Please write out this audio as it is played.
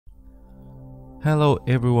Hello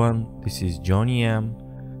everyone, this is Johnny M,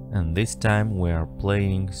 and this time we are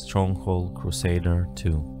playing Stronghold Crusader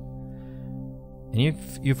 2. And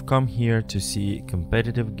if you've come here to see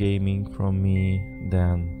competitive gaming from me,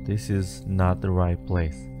 then this is not the right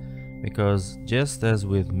place. Because just as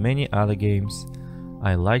with many other games,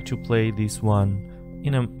 I like to play this one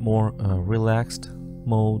in a more relaxed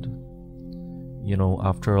mode. You know,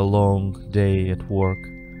 after a long day at work,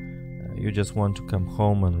 you just want to come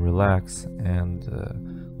home and relax and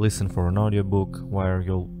listen for an audiobook while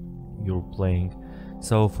you're playing.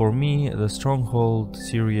 So for me, the Stronghold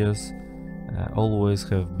series always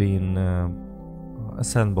have been a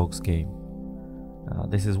sandbox game.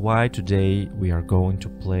 This is why today we are going to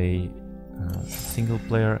play single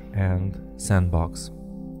player and sandbox.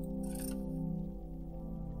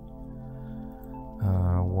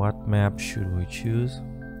 What map should we choose?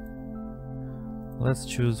 Let's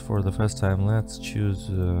choose for the first time, let's choose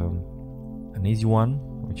an easy one,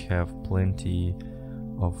 which have plenty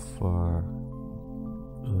of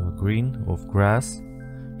green, of grass,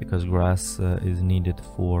 because grass is needed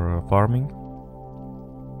for farming.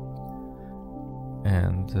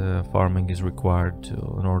 And farming is required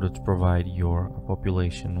in order to provide your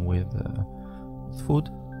population with food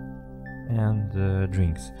and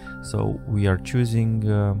drinks. So we are choosing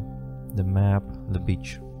the map, the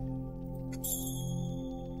beach.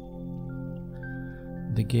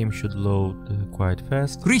 The game should load quite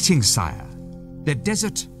fast. Greetings, sire. The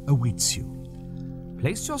desert awaits you.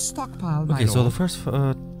 Place your stockpile, my Okay, so lord. the first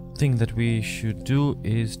thing that we should do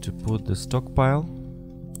is to put the stockpile,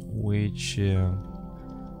 which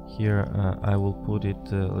here I will put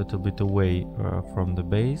it a little bit away from the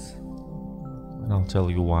base, and I'll tell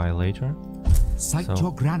you why later. Cite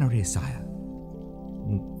your granary, sire.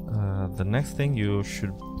 The next thing, you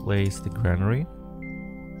should place the granary.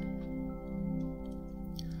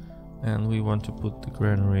 And we want to put the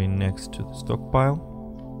granary next to the stockpile.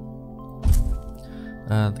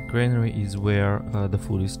 The granary is where the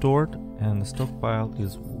food is stored, and the stockpile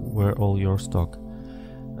is where all your stock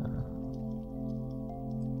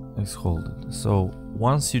is held. So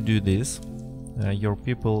once you do this, your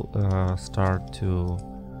people start to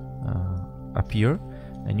appear,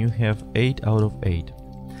 and you have 8 out of 8.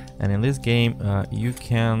 And in this game you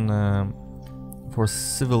can, for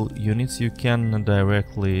civil units, you can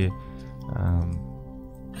directly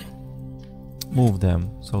move them,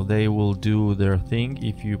 so they will do their thing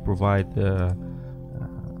if you provide the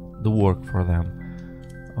work for them.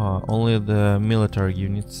 Only the military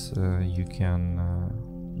units you can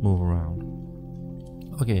move around.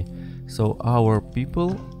 Okay, so our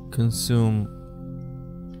people consume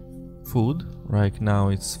food. Right now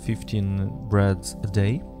it's 15 breads a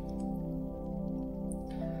day,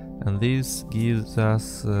 and this gives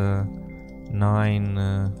us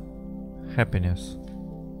 9 happiness,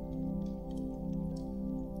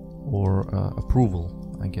 or approval,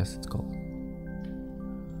 I guess it's called.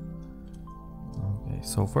 Okay,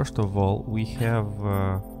 so first of all, we have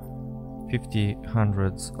 50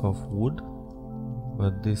 hundreds of wood,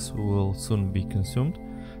 but this will soon be consumed.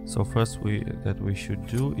 So first that we should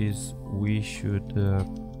do is we should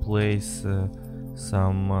place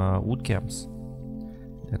some wood camps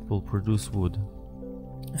that will produce wood,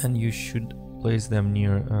 and you should place them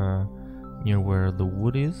near where the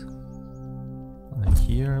wood is. Like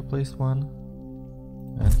here I placed one,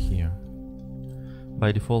 and here.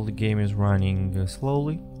 By default the game is running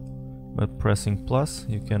slowly, but pressing plus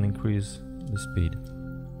you can increase the speed.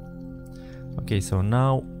 Okay, so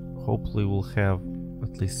now hopefully we'll have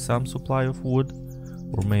at least some supply of wood,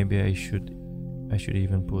 or maybe I should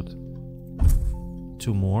even put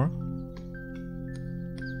 2 more,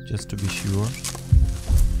 just to be sure.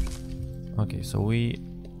 Okay, so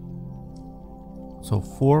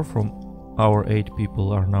 4 from our 8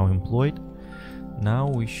 people are now employed. Now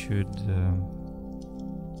we should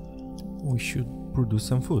produce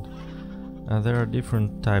some food. There are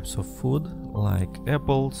different types of food, like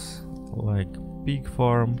apples, like pig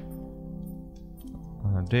farm,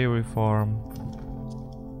 dairy farm,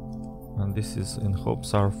 and this is, and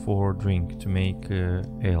hops are for drink, to make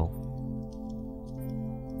ale.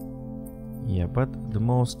 Yeah, but the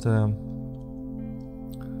most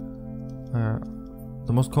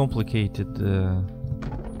complicated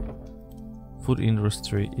food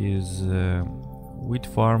industry is wheat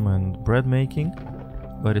farm and bread making,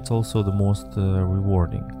 but it's also the most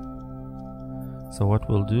rewarding. So what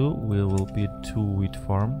we'll do, we will build 2 wheat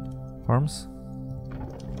farms.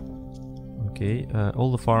 Okay,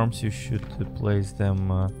 all the farms you should place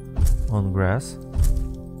them on grass.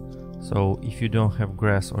 So if you don't have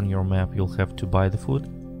grass on your map, you'll have to buy the food.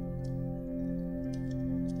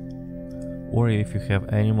 or if you have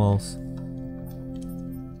animals.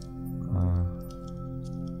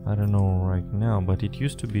 I don't know right now, but it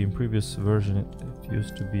used to be in previous version, it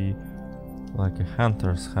used to be like a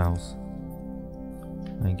hunter's house.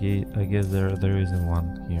 I guess there isn't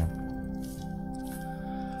one here.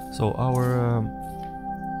 So our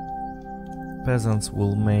peasants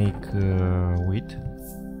will make wheat,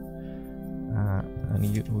 and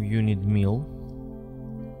you need meal.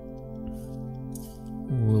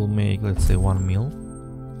 We'll make, let's say, 1 meal.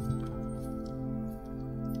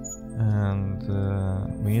 And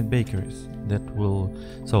we need bakeries that will,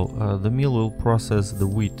 so the mill will process the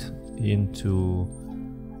wheat into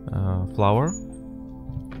flour.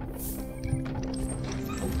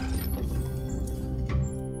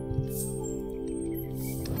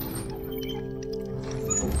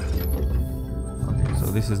 Okay, so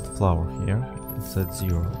this is the flour here, it's at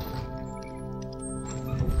 0.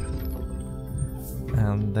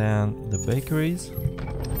 And then the bakeries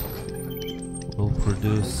will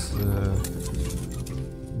produce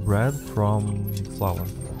bread from flour.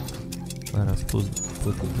 Let us put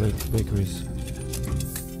the bakeries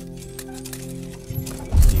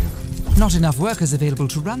here. Not enough workers available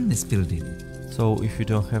to run this building. So if you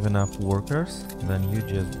don't have enough workers, then you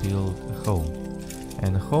just build a home.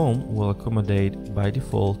 And a home will accommodate by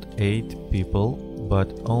default 8 people,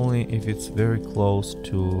 but only if it's very close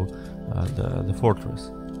to the fortress.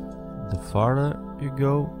 The farther you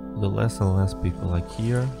go, the less and less people, like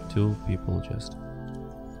here, 2 people just.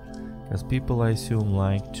 Because people, I assume,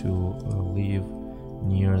 like to live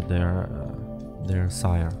near their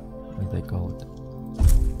sire, as they call it.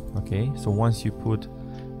 Okay, so once you put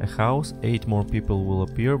a house, 8 more people will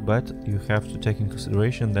appear, but you have to take in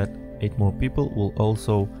consideration that 8 more people will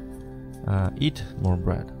also eat more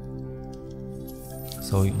bread.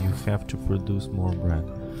 So you have to produce more bread.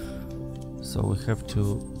 So we have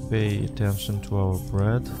to pay attention to our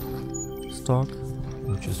bread stock,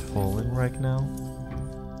 which is falling right now.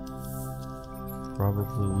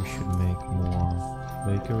 Probably we should make more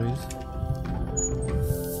bakeries.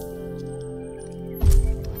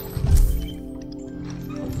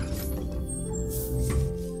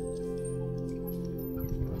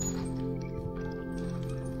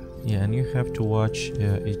 Yeah, and you have to watch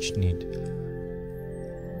each need.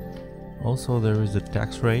 Also, there is a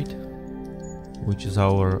tax rate, which is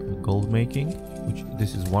our gold making, which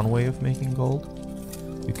this is one way of making gold.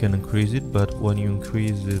 You can increase it, but when you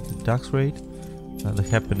increase the tax rate, the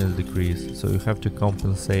happiness decreases. So you have to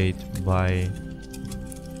compensate by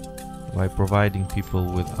providing people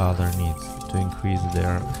with other needs to increase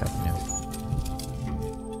their happiness.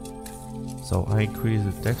 So I increase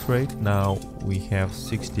the tax rate. Now we have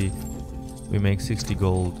 60. We make 60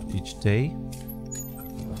 gold each day.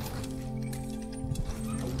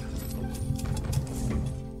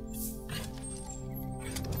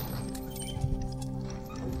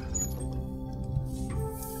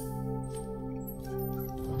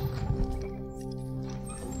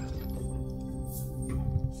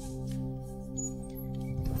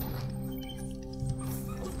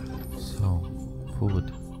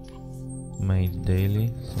 Food made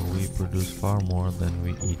daily, so we produce far more than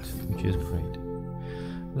we eat, which is great.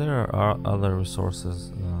 There are other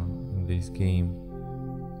resources in this game,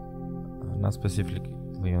 not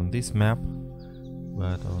specifically on this map,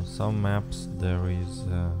 but on some maps there is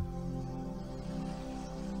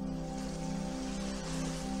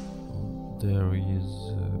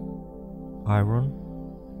iron,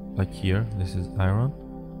 like here. This is iron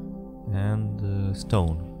and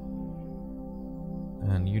stone.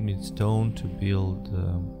 And you need stone to build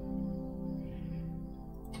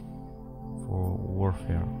for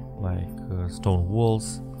warfare, like stone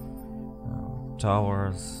walls,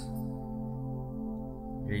 towers,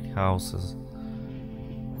 gatehouses.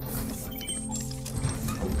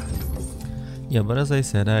 Yeah, but as I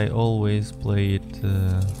said, I always play it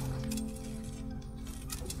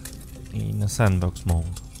in a sandbox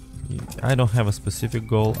mode. I don't have a specific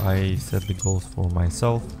goal, I set the goals for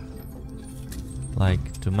myself,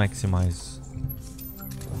 like to maximize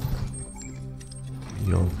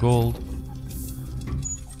your gold.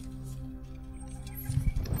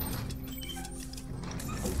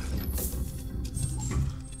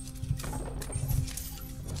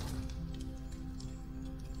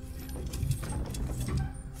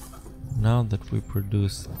 Now that we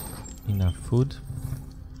produce enough food,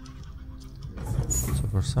 so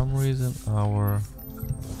for some reason our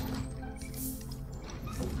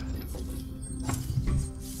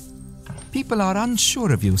people are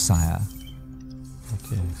unsure of you, sire.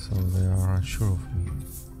 Okay, so they are unsure of me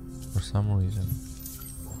for some reason.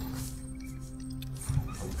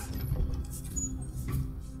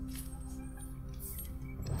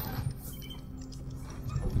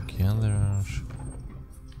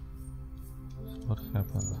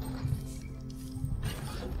 happened?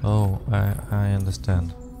 Oh, I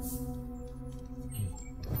understand.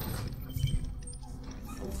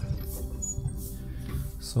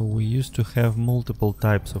 So we used to have multiple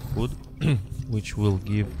types of food, which will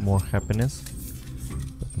give more happiness.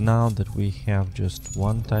 But now that we have just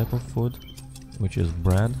one type of food, which is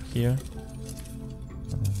bread here,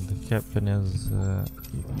 the happiness,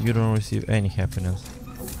 you don't receive any happiness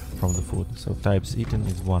from the food. So types eaten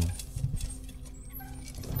is 1.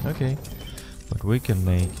 Okay, but we can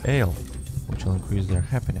make ale, which will increase their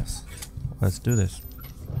happiness. Let's do this.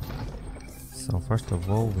 So first of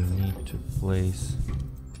all, we need to place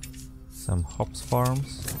some hops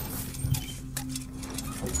farms.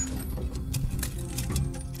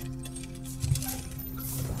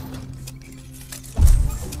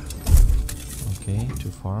 Okay, 2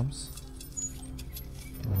 farms.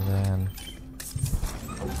 And then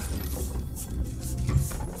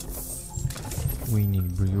we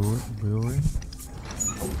need brewery.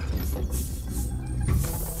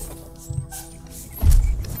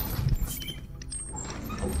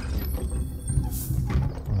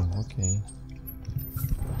 Okay.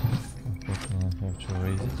 Unfortunately, I have to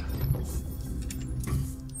raise it.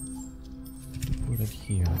 Put it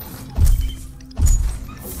here.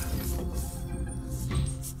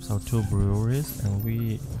 So 2 breweries, and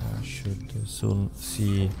we should soon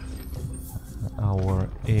see our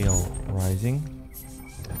ale rising.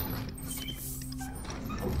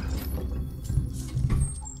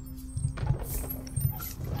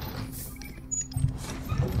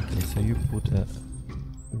 Okay, so you put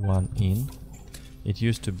 1 inn. It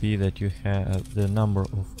used to be that you had the number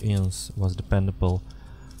of inns was dependable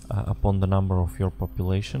upon the number of your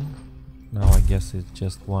population. Now I guess it's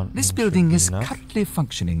just 1. This building is enough. currently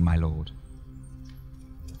functioning, my lord.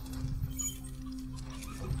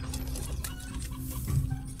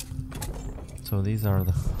 So these are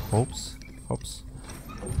the hops,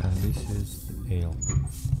 and this is the ale. This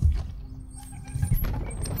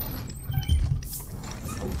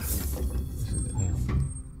is the ale.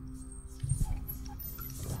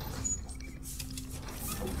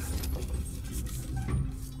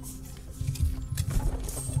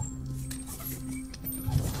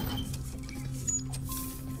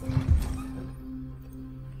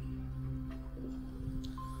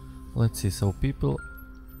 Let's see, so people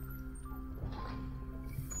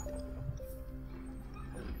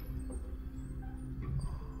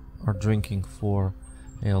are drinking 4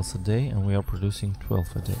 ales a day, and we are producing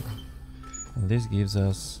 12 a day. And this gives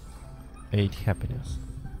us 8 happiness.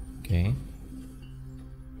 Okay.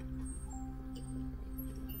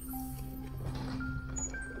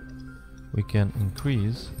 We can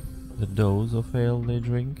increase the dose of ale they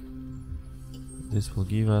drink. This will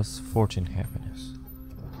give us 14 happiness.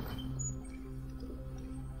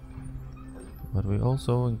 But we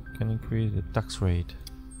also can increase the tax rate.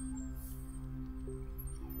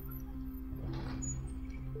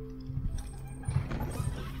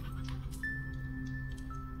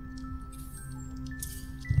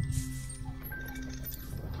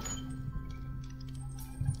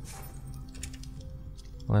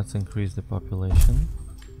 Let's increase the population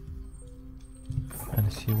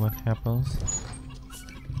and see what happens.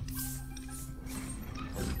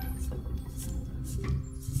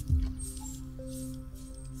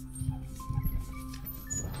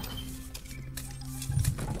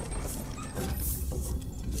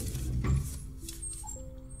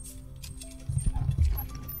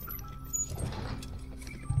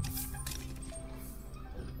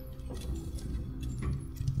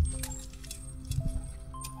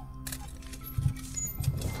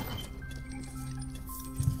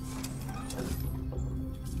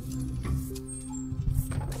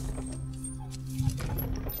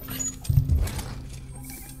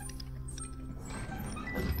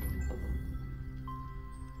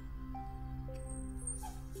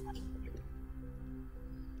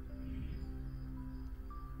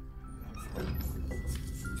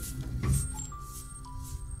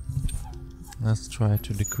 Let's try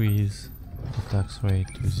to decrease the tax rate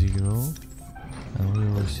to 0, and we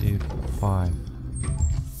will receive 5.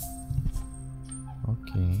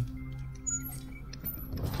 Okay.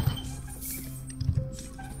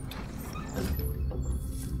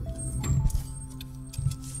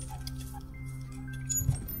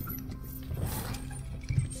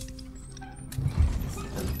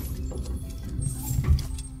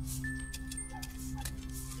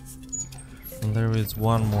 And there is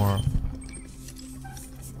one more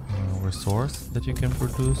resource that you can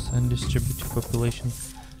produce and distribute to population.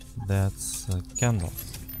 That's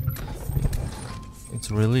candles.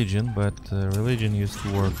 It's religion, but religion used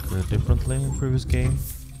to work differently in previous game.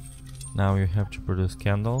 Now you have to produce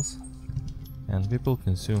candles, and people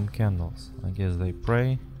consume candles. I guess they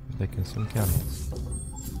pray, they consume candles.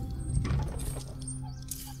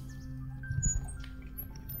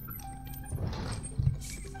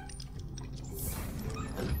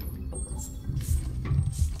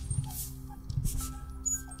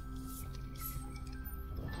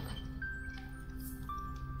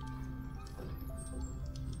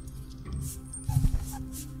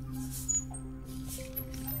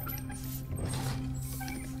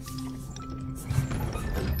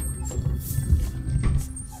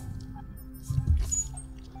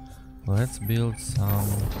 Let's build some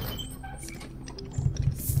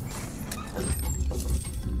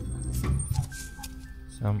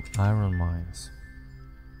iron mines.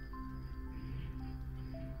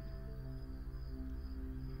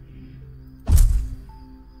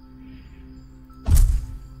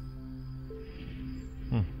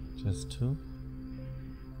 Just two.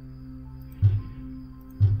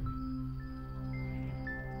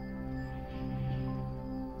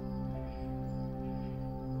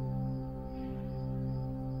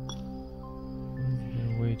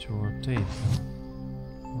 To rotate.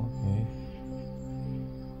 Okay.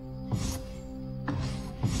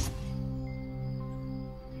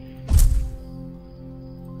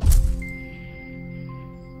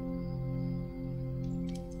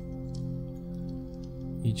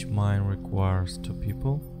 Each mine requires 2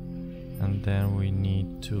 people, and then we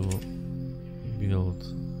need to build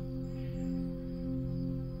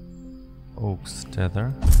oaks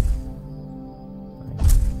tether.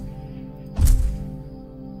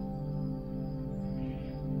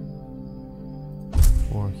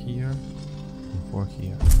 For here and for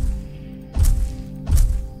here.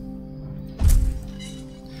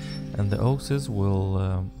 And the oxes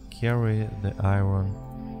will carry the iron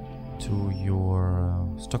to your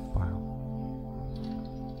stockpile.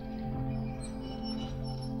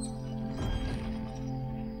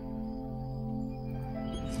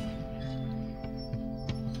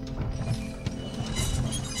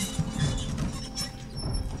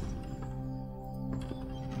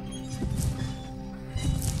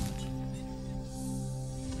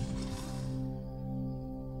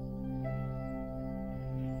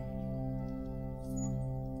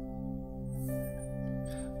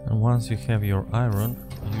 And once you have your iron,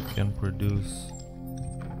 you can produce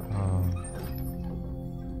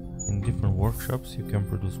in different workshops, you can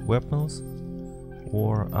produce weapons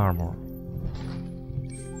or armor.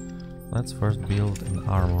 Let's first build an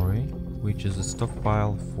armory, which is a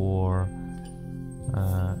stockpile for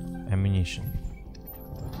ammunition.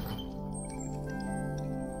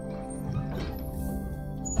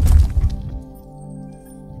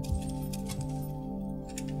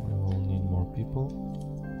 We will need more people.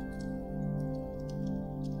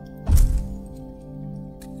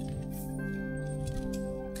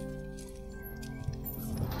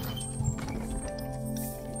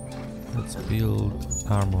 Let's build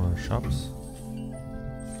armor shops.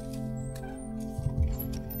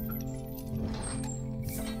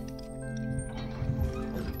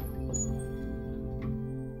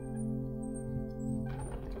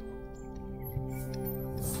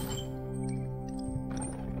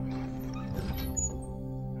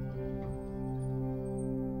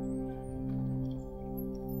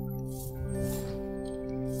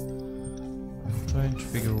 I'm trying to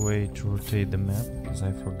figure a way to rotate the map, because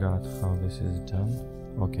I forgot how this is done.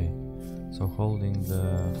 Okay, so holding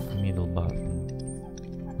the middle button.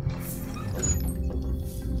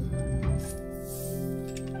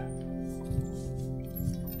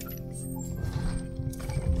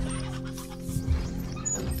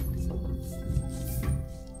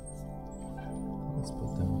 Let's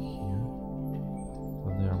put them here, so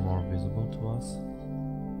they are more visible to us.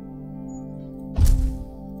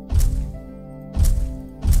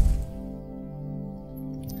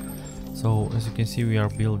 So as you can see, we are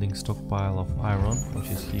building stockpile of iron,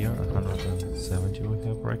 which is here, 170 we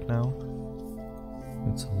have right now.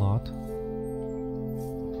 It's a lot.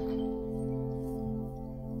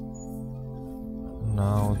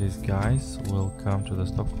 Now these guys will come to the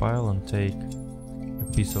stockpile and take a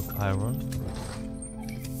piece of iron.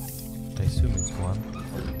 I assume it's one.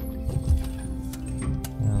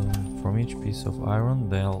 And from each piece of iron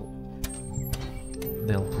they'll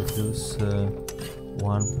produce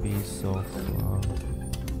one piece of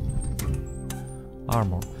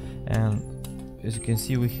armor. And as you can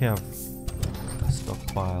see, we have a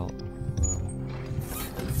stockpile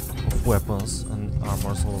of weapons and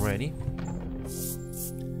armors already.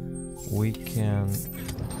 We can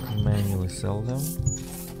manually sell them.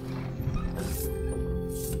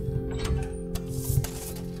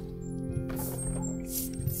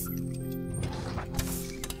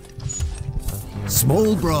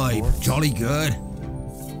 Small bribe, jolly good.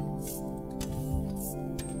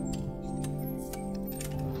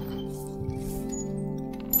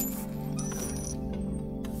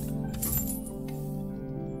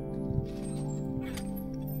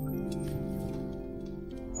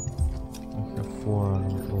 We have 4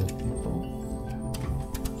 unemployed people.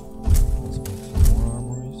 Let's make some more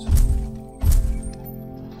armories.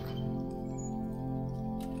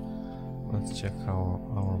 Let's check how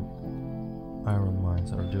our iron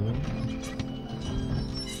mines are doing.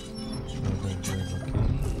 Sure they're doing okay.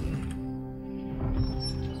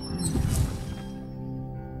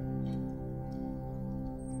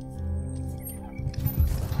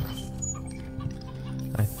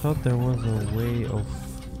 I thought there was a way of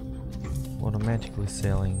automatically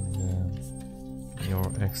selling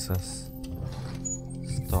your excess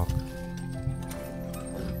stock.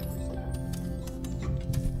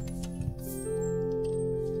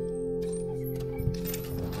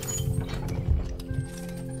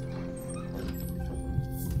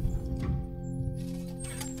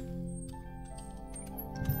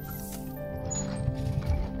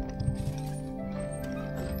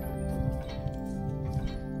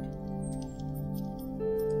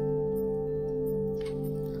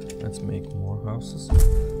 Let's make more houses.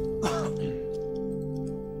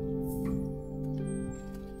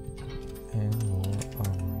 And more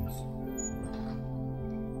armories.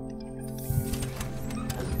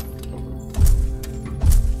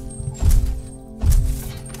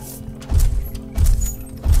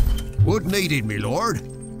 Wood needed, my lord.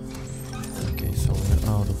 Okay, so we're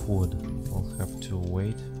out of wood. We'll have to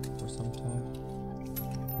wait for some time to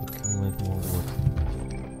accumulate more wood.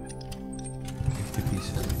 50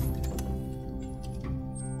 pieces.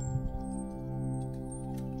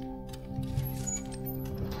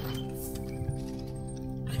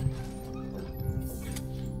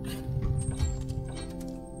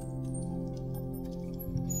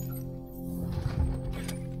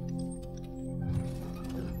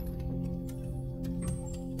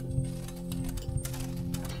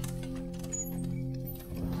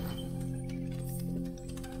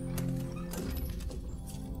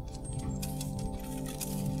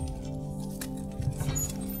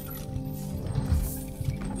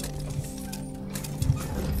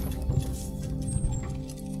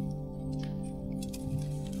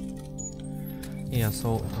 Yeah,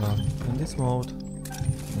 so in this mode,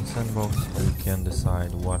 in Sandbox, you can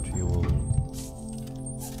decide what you will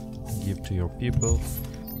give to your people.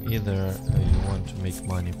 Either you want to make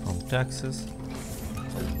money from taxes,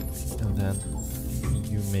 and then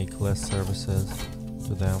you make less services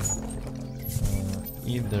to them.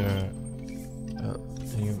 Either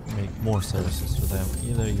you make more services to them.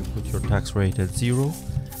 Either you put your tax rate at 0,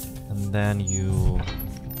 and then you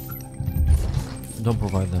don't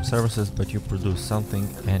provide them services, but you produce something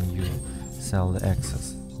and you sell the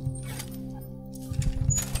excess.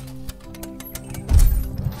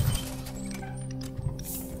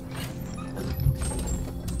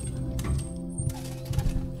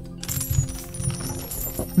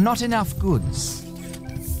 Not enough goods.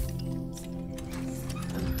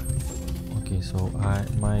 Okay, so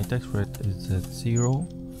my tax rate is at 0,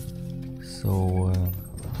 so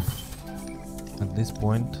at this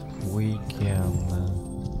point we can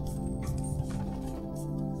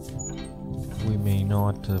we may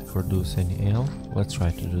not produce any ale. Let's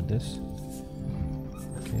try to do this.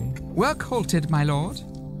 Okay, Work halted, my lord.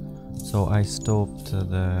 so I stopped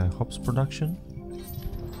the hops production,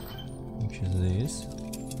 which is this.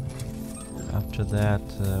 After that,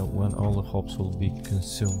 when all the hops will be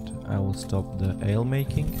consumed, I will stop the ale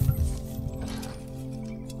making.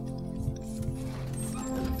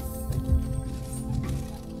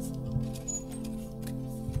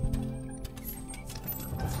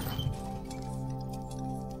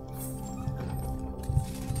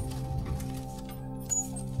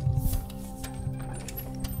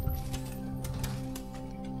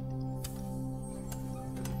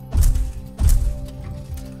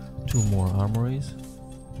 Two more armories.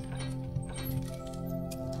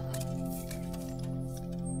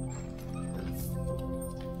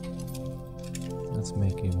 Let's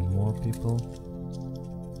make even more people.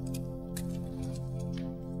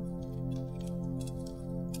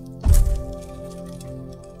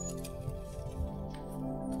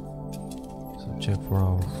 So check for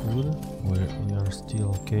our food. We are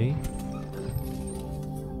still okay.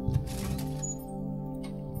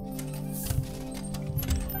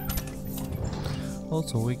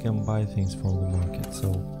 Also, we can buy things from the market, so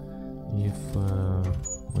if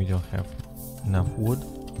we don't have enough wood,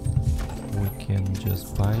 we can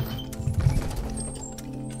just buy it.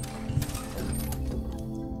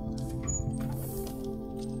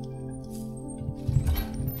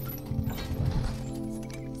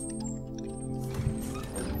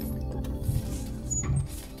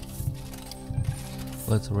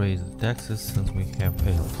 let's raise the taxes since we have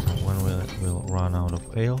ale. So when we'll run out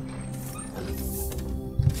of ale,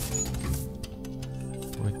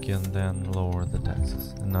 we can then lower the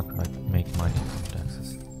taxes and not make money from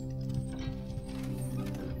taxes.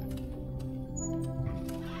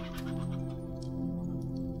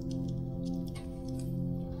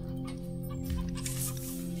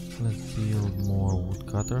 Let's build more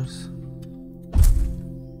woodcutters.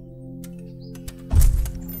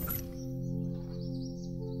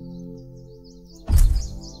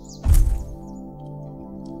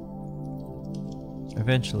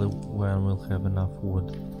 Eventually, when we'll have enough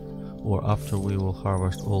wood, or after we will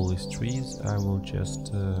harvest all these trees, I will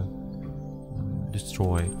just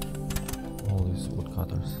destroy all these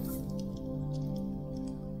woodcutters.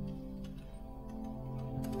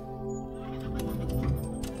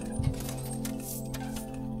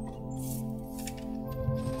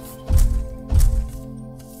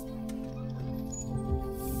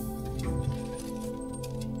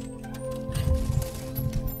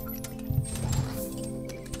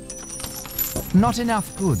 Not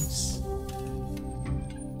enough goods.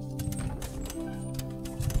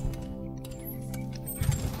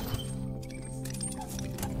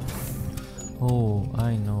 Oh,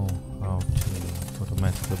 I know how to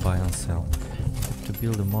automatically buy and sell. You have to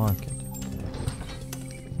build a market.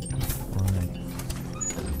 Right.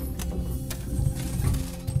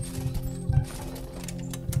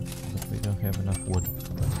 But we don't have enough wood.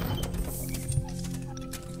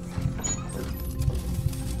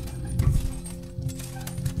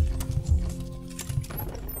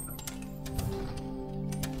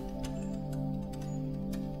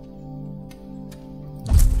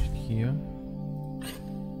 Here.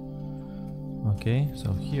 Okay,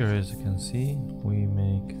 so here, as you can see, we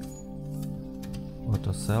make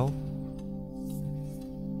auto sell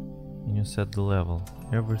and you set the level.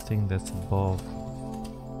 Everything that's above,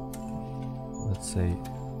 let's say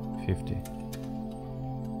 50,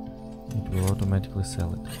 it will automatically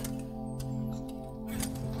sell it.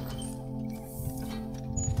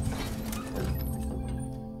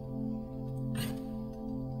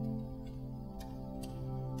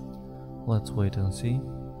 Let's wait and see.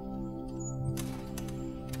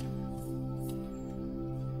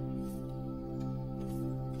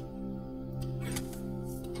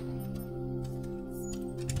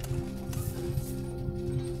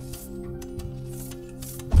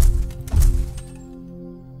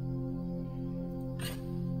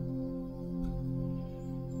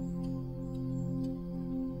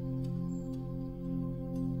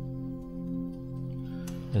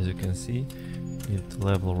 As you can see, if the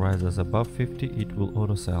level rises above 50, it will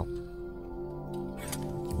auto sell,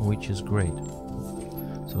 which is great.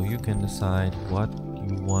 So you can decide what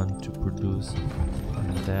you want to produce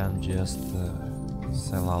and then just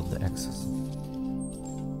sell out the excess.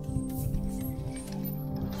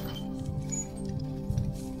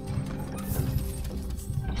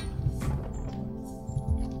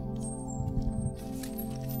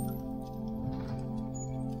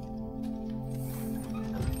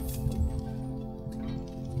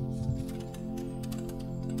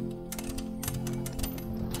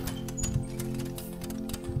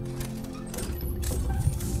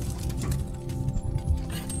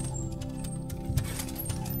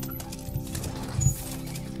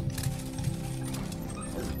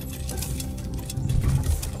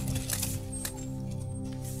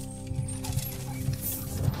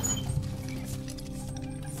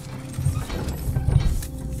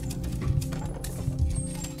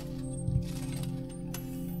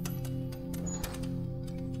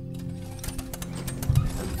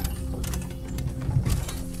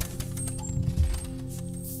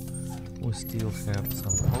 We still have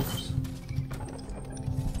some hopes.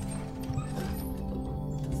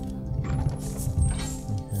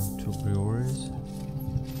 We have 2 breweries.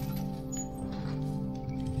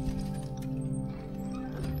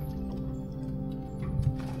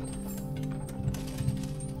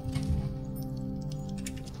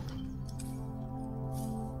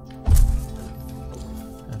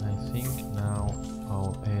 And I think now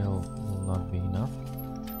our ale will not be enough.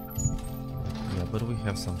 Yeah, but we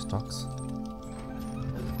have some stocks.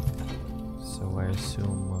 So I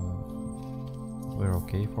assume we're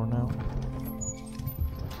okay for now.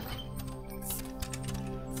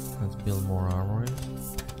 Let's build more armories.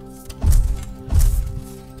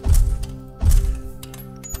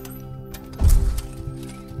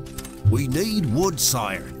 We need wood,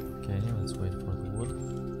 sire. Okay, let's wait for the wood.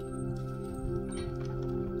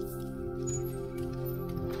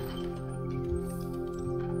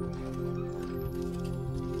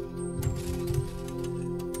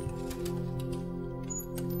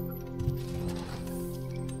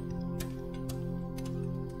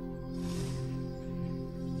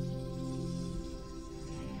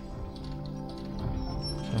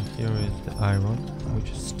 iron,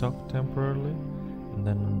 which is stuck temporarily, and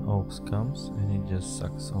then an ox comes and it just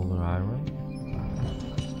sucks all the iron.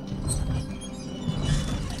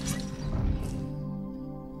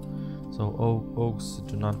 So oaks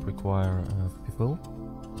do not require people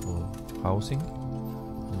for housing,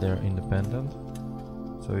 they're independent,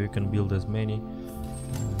 so you can build as many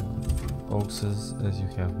oaks as you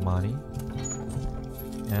have money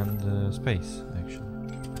and space actually.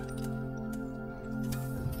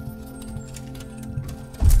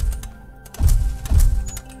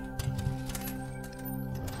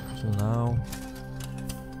 So now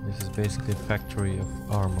this is basically a factory of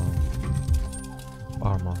armor.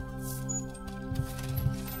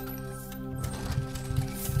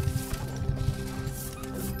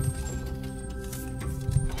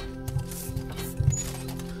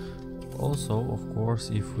 Also, of course,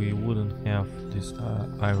 if we wouldn't have this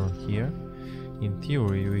iron here, in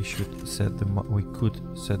theory we could set the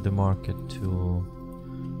market to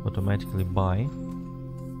automatically buy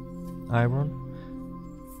iron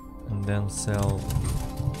and then sell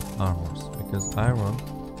armors, because iron,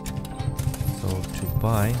 so to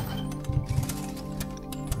buy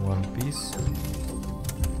one piece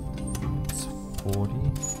it's 40, no,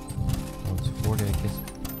 it's 40 I guess,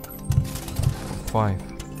 5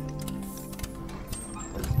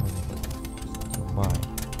 to buy,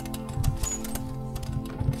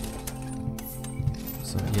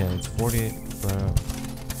 so yeah, it's 40 for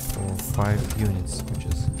 5 units, which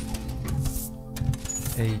is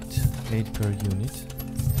 8 per unit,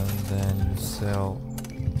 and then you sell,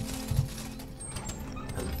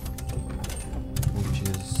 which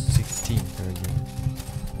is 16 per unit,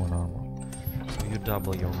 one armor. So you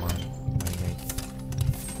double your money by making.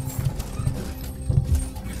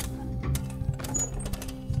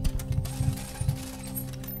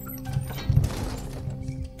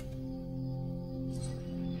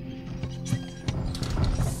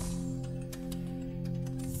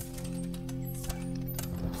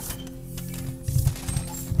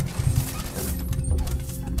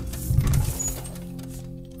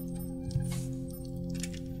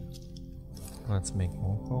 Let's make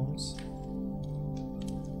more homes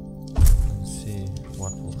and see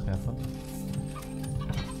what will happen.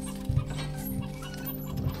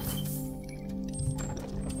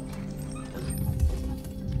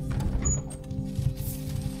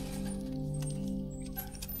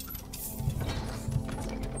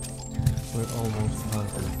 We're almost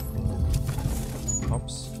out of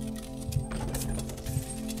hops.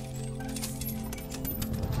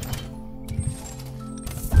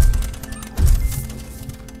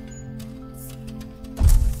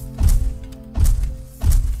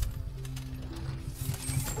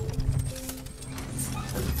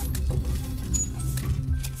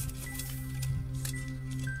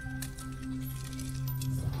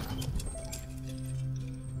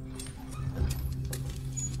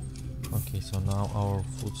 Okay, so now our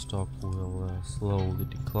food stock will slowly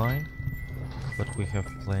decline, but we have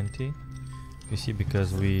plenty. You see,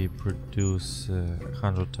 because we produce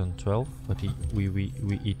 112, but we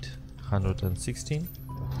eat 116.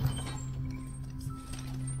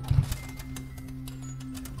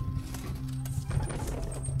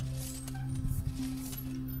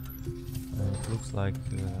 And it looks like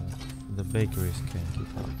the bakeries can keep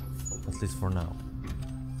up, at least for now,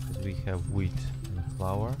 because we have wheat and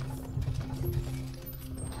flour.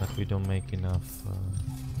 But we don't make enough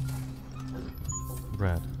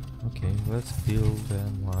bread. Okay, let's build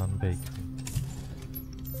then one bakery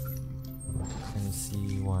and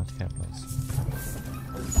see what happens.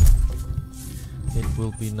 It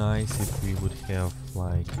will be nice if we would have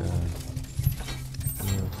like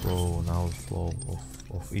inflow and outflow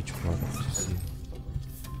of each product to see.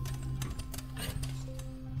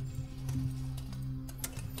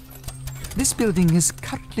 This building is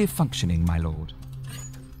currently functioning, my lord.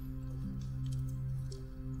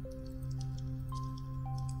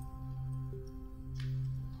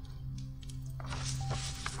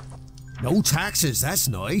 No taxes, that's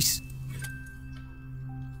nice.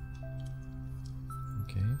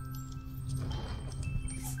 Okay.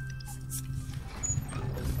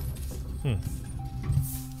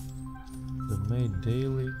 The made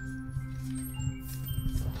daily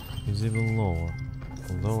is even lower.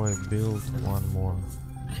 Although I built one more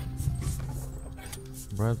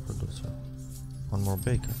bread producer, one more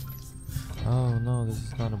baker. Oh no, this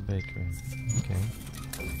is not a bakery. Okay.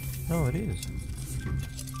 No, it is.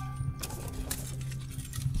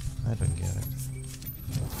 I don't get it.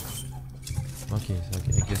 Okay, so I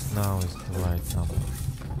guess now is the right number.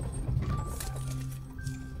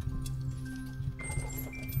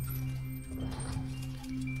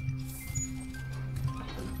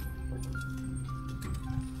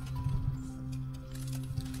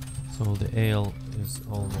 So the ale is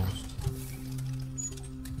almost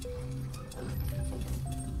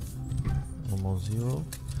zero.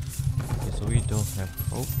 Okay, so we don't have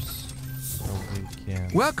hopes, so we can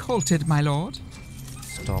Work halted, my lord.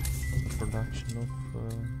 stop the production of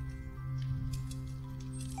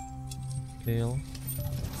ale.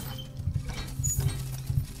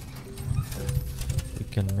 We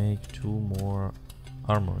can make 2 more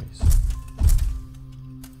armories,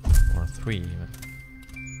 or 3 even.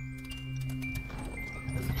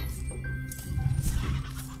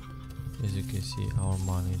 As you can see, our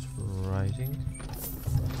money is rising.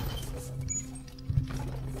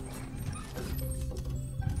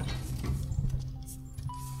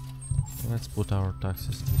 Let's put our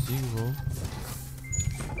taxes to 0,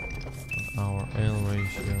 and our ale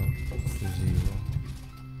ratio to 0.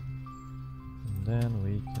 And then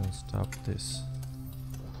we can stop this.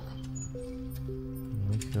 And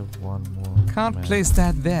we have 1 more. Can't man. place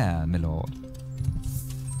that there, my lord.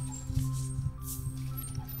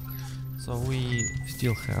 So we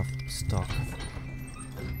still have stock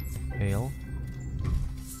ale.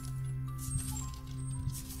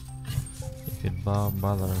 If it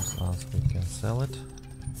bothers us, we can sell it.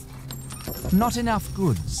 Not enough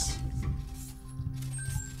goods.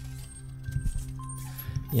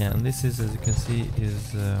 Yeah, and this is, as you can see,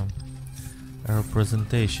 is a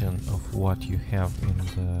representation of what you have in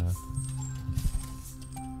the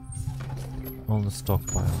on the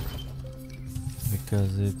stockpile,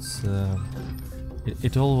 because it's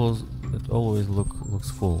it always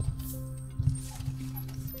looks full.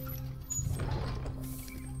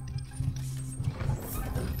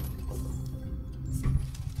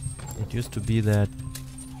 It used to be that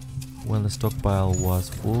when the stockpile was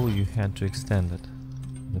full, you had to extend it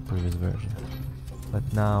in the previous version, but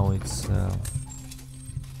now it's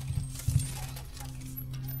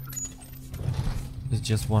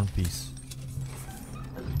just one piece,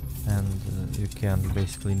 and you can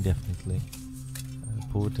basically indefinitely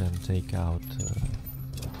put and take out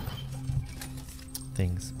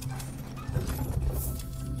things.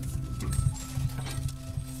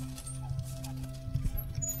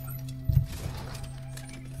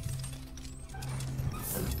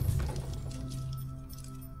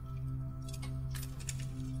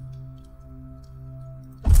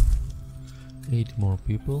 Eight more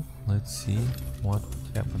people. Let's see what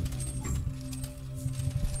would happen.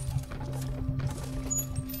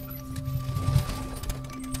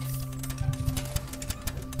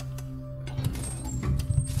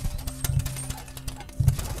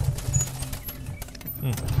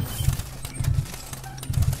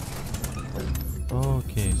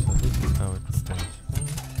 Okay, so this is how it rotates.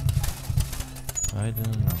 I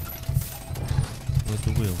don't know. With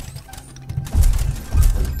the wheel.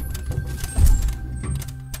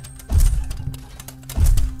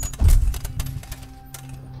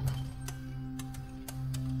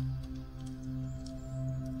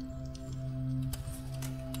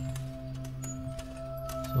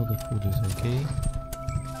 So the food is okay,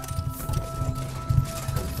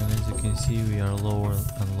 and as you can see we are lower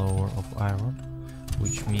and lower of iron,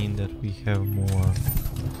 which means that we have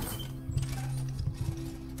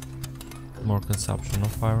more consumption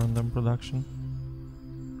of iron than production.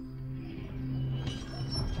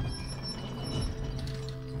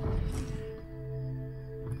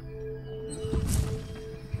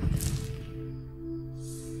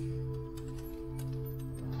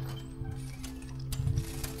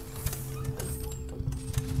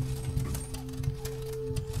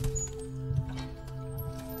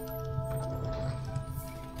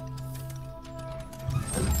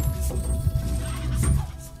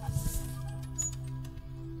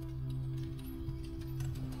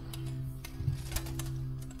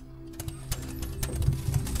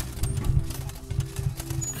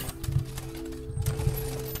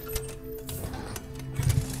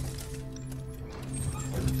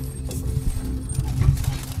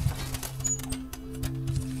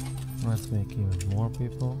 Let's make even more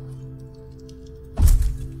people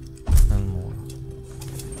and more.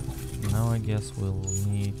 Now I guess we'll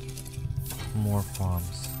need more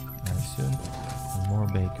farms very soon, and more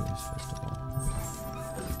bakeries first of all.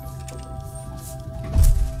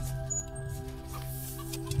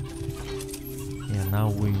 Yeah, now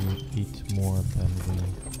we eat more than we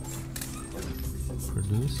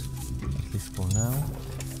produce, at least for now.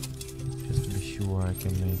 Just to be sure, I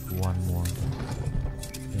can make one more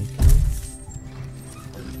bakery.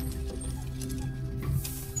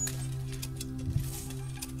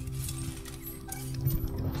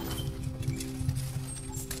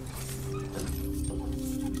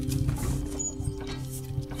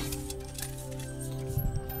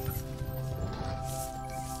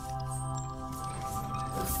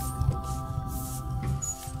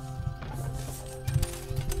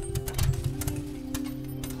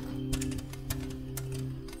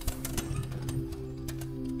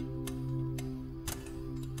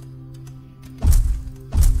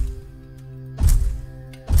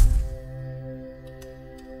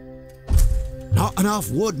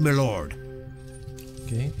 Enough wood, my lord.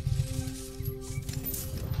 Okay.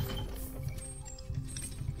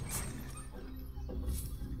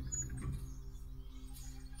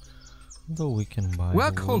 Though we can buy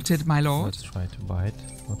Work wood. halted, my lord. Let's try to buy it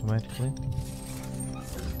automatically.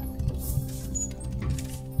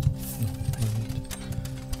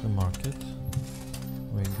 The market.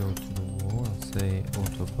 We go to the wall and say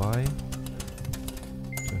auto buy.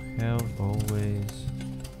 To have always,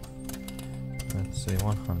 let's say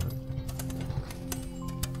 100.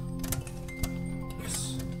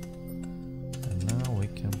 Yes. And now we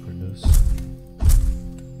can produce.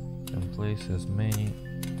 Can place as many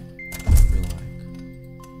as we like.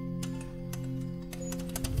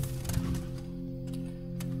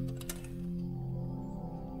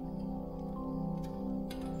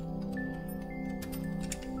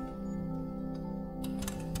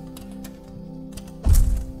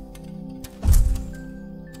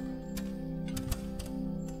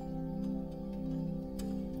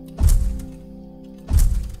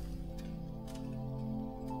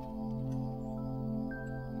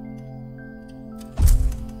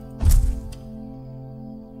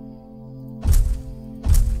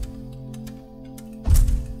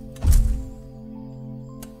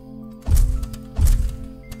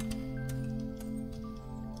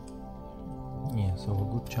 So a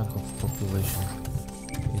good chunk of population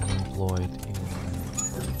is employed in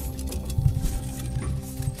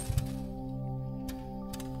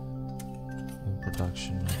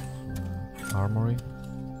production of armory,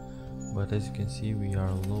 but as you can see we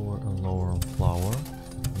are lower and lower on flour,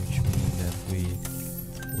 which means that we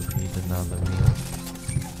would need another meal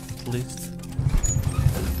at least.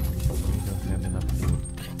 We don't have enough food.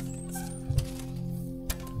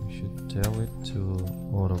 We should tell it to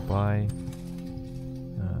auto buy.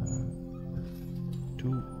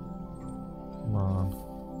 Come on.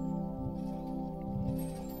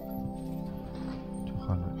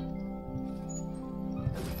 200.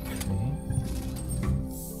 Okay.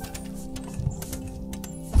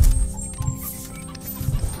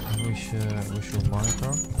 And we should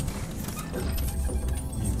monitor.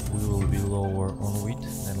 If we will be lower on wheat,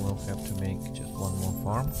 then we'll have to make just one more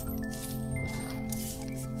farm.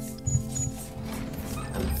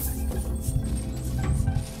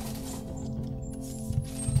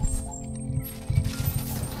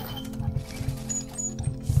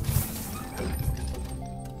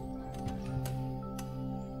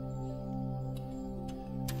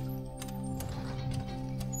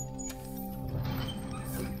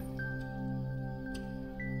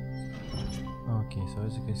 Okay, so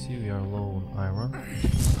as you can see we are low on iron.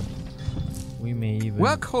 We may even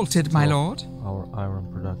Work halted, my lord. Our iron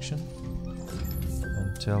production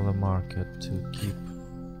and tell the market to keep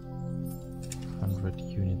 100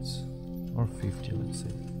 units or 50, let's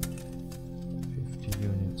say 50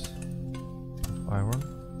 units of iron.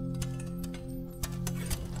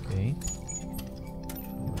 Okay,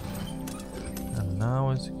 and now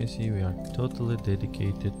as you can see we are totally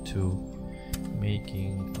dedicated to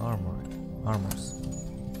making armors.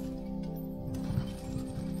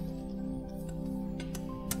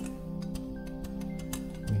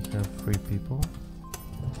 We have 3 people.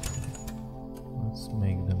 Let's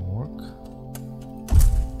make them work.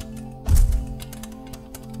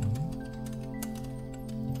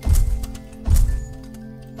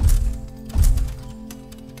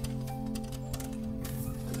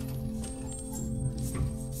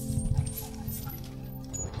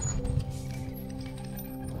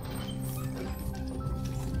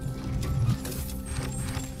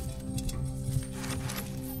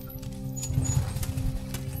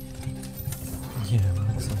 Yeah,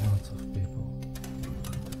 that's a lot of people.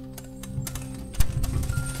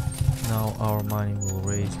 Now our mining will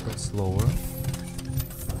raise but slower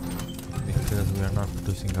because we are not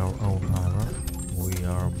producing our own iron. We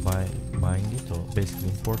are buying it or basically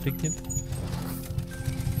importing it.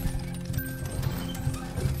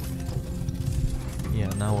 Yeah,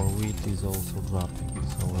 now our wheat is also dropping,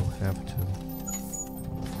 so we'll have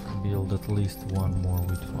to build at least one more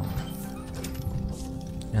wheat farm.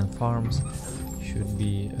 And farms should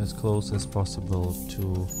be as close as possible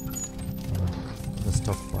to the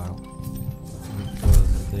stockpile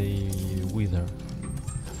because they wither.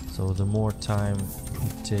 So the more time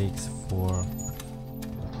it takes for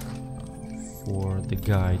the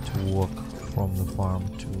guy to walk from the farm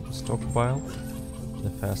to the stockpile, the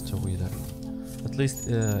faster wither. At least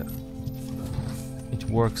it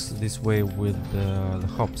works this way with the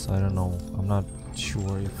hops. I don't know. I'm not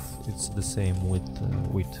sure if it's the same with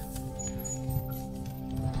wheat.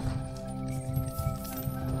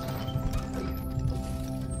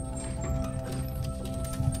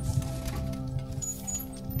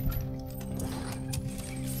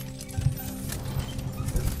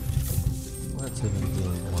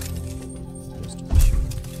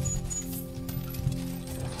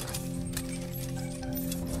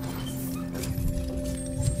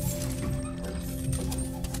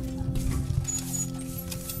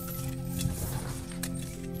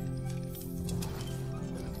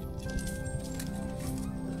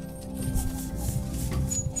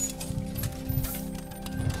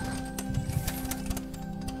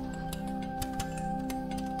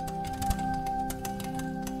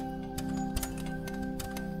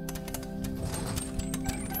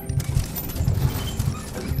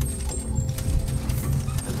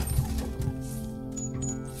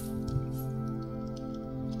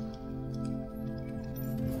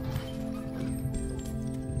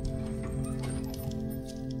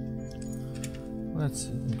 Let's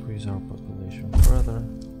increase our population further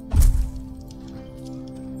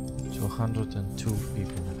to 102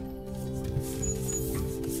 people.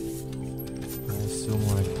 I assume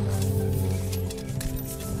right now we will need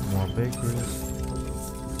more bakeries.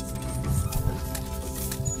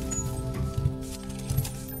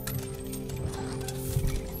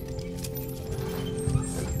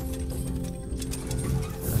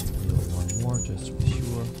 Let's build one more just to be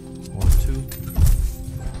sure, or two.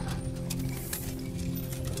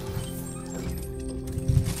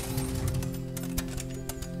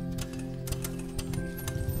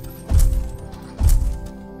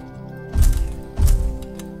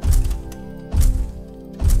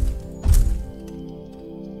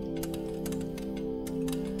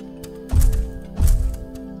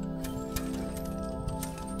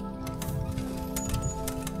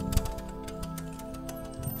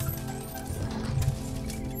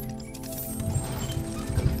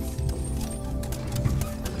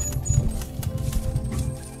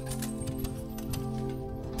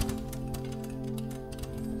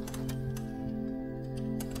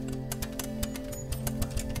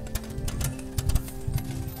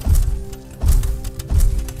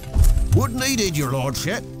 Wood needed, your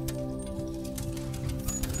lordship.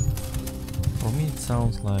 For me it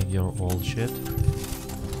sounds like your old shit.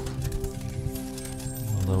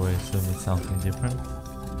 Although I assume it's something different.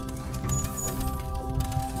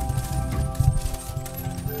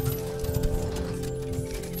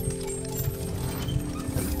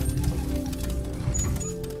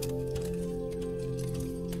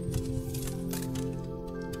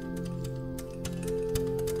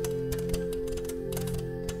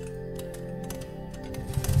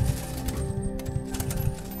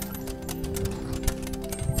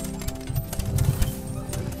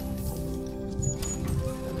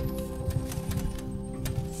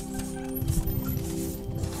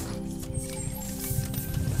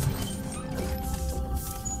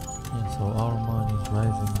 So our money is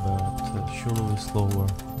rising, but surely slower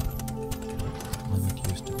than it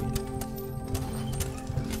used to be.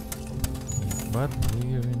 But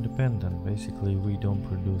we are independent. Basically, we don't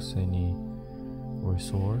produce any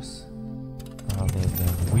resource other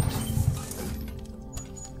than wheat.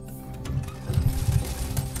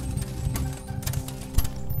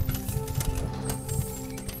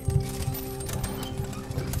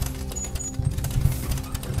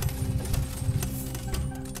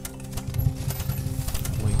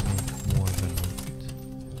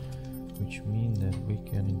 Which means that we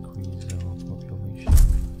can increase our population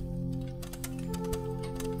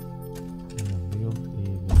and build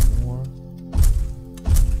even more.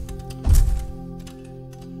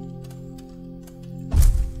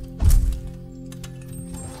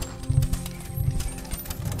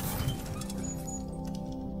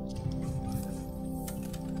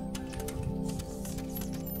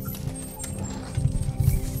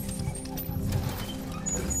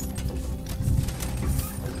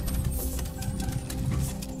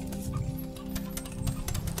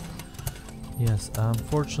 Yes,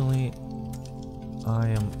 unfortunately I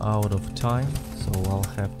am out of time, so I'll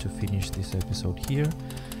have to finish this episode here.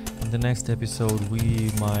 In the next episode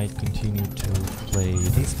we might continue to play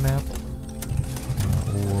this map,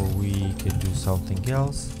 or we can do something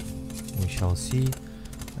else. We shall see.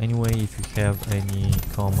 Anyway, if you have any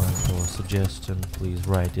comment or suggestion, please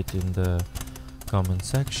write it in the comment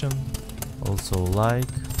section. Also like,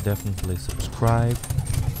 definitely subscribe,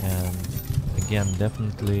 and again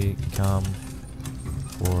definitely come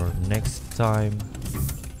for next time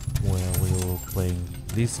where we will play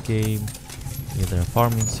this game, either a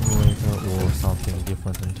farming simulator or something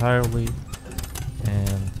different entirely,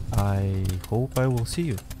 and I hope I will see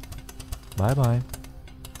you. Bye bye.